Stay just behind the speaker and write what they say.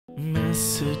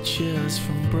Messages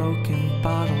from broken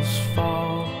bottles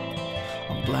fall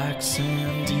on black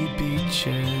sandy beaches.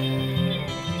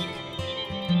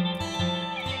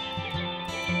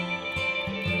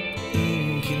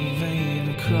 Ink and vein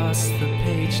across the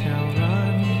page now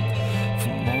run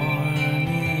from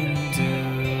morning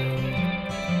dew.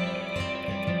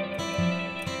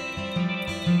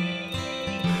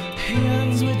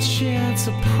 Hands which chance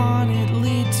upon it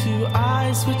lead to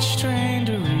eyes which strain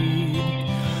to read,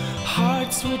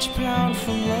 hearts which pound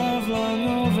from love long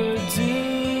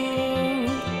overdue,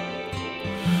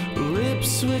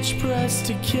 lips which press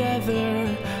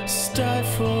together,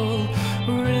 stifle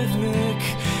rhythmic,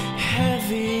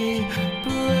 heavy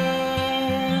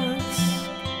breaths.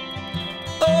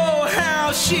 Oh,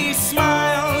 how she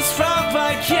smiles from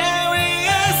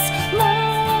vicarious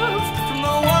love, from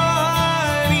the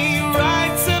one he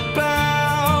writes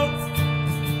about.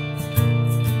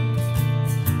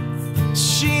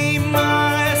 She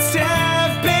must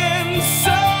have been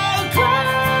so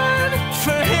glad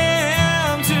for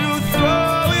him to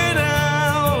throw it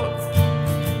out.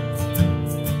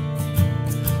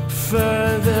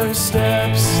 Further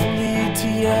steps lead to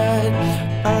yet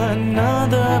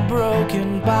another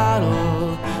broken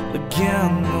bottle.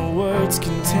 Again the words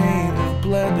contain have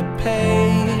bled the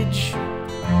page.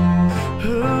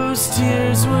 Whose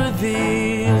tears were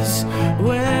these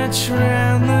which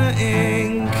ran the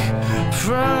ink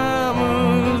from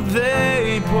who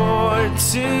they poured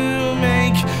to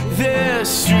make their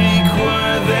streak?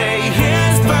 Were they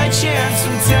his by chance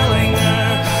from telling her,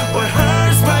 or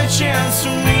hers by chance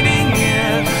from reading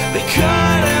it? They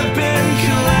could have been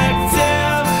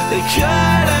collective, they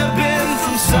could have been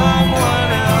from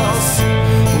someone else.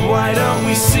 Why don't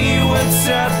we see what's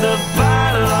at the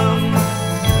bottom?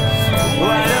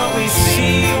 Why don't we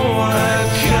see what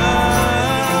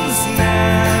comes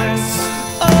next?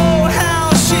 Oh, how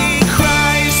she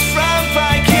cries from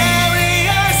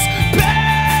vicarious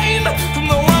pain, from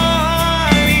the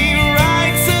one he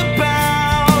writes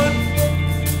about.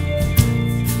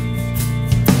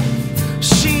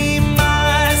 She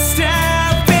must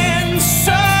have been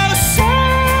so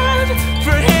sad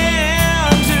for him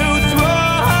to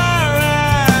throw her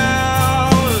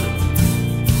out.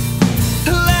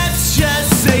 Let's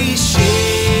just say she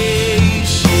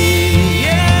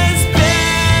is better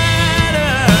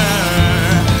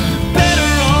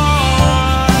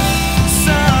off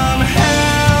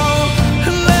somehow.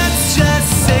 Let's just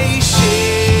say she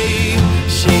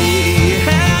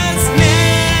has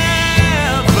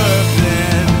never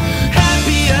been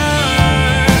happier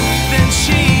than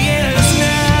she is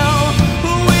now.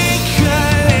 We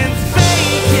couldn't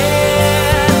fake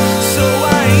it, so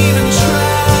why even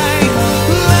try?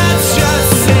 Let's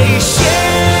just say she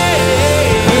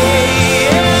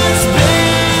is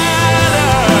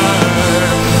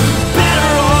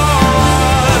better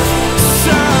off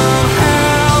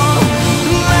somehow.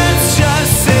 Let's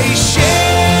just say she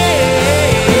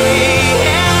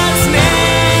has never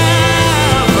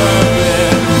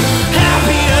been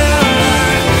happier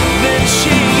than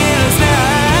she is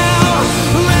now.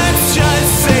 Let's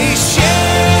just say she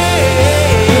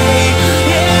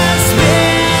is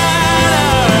better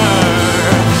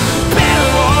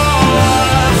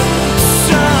off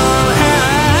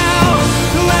somehow.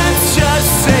 Let's just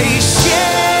say she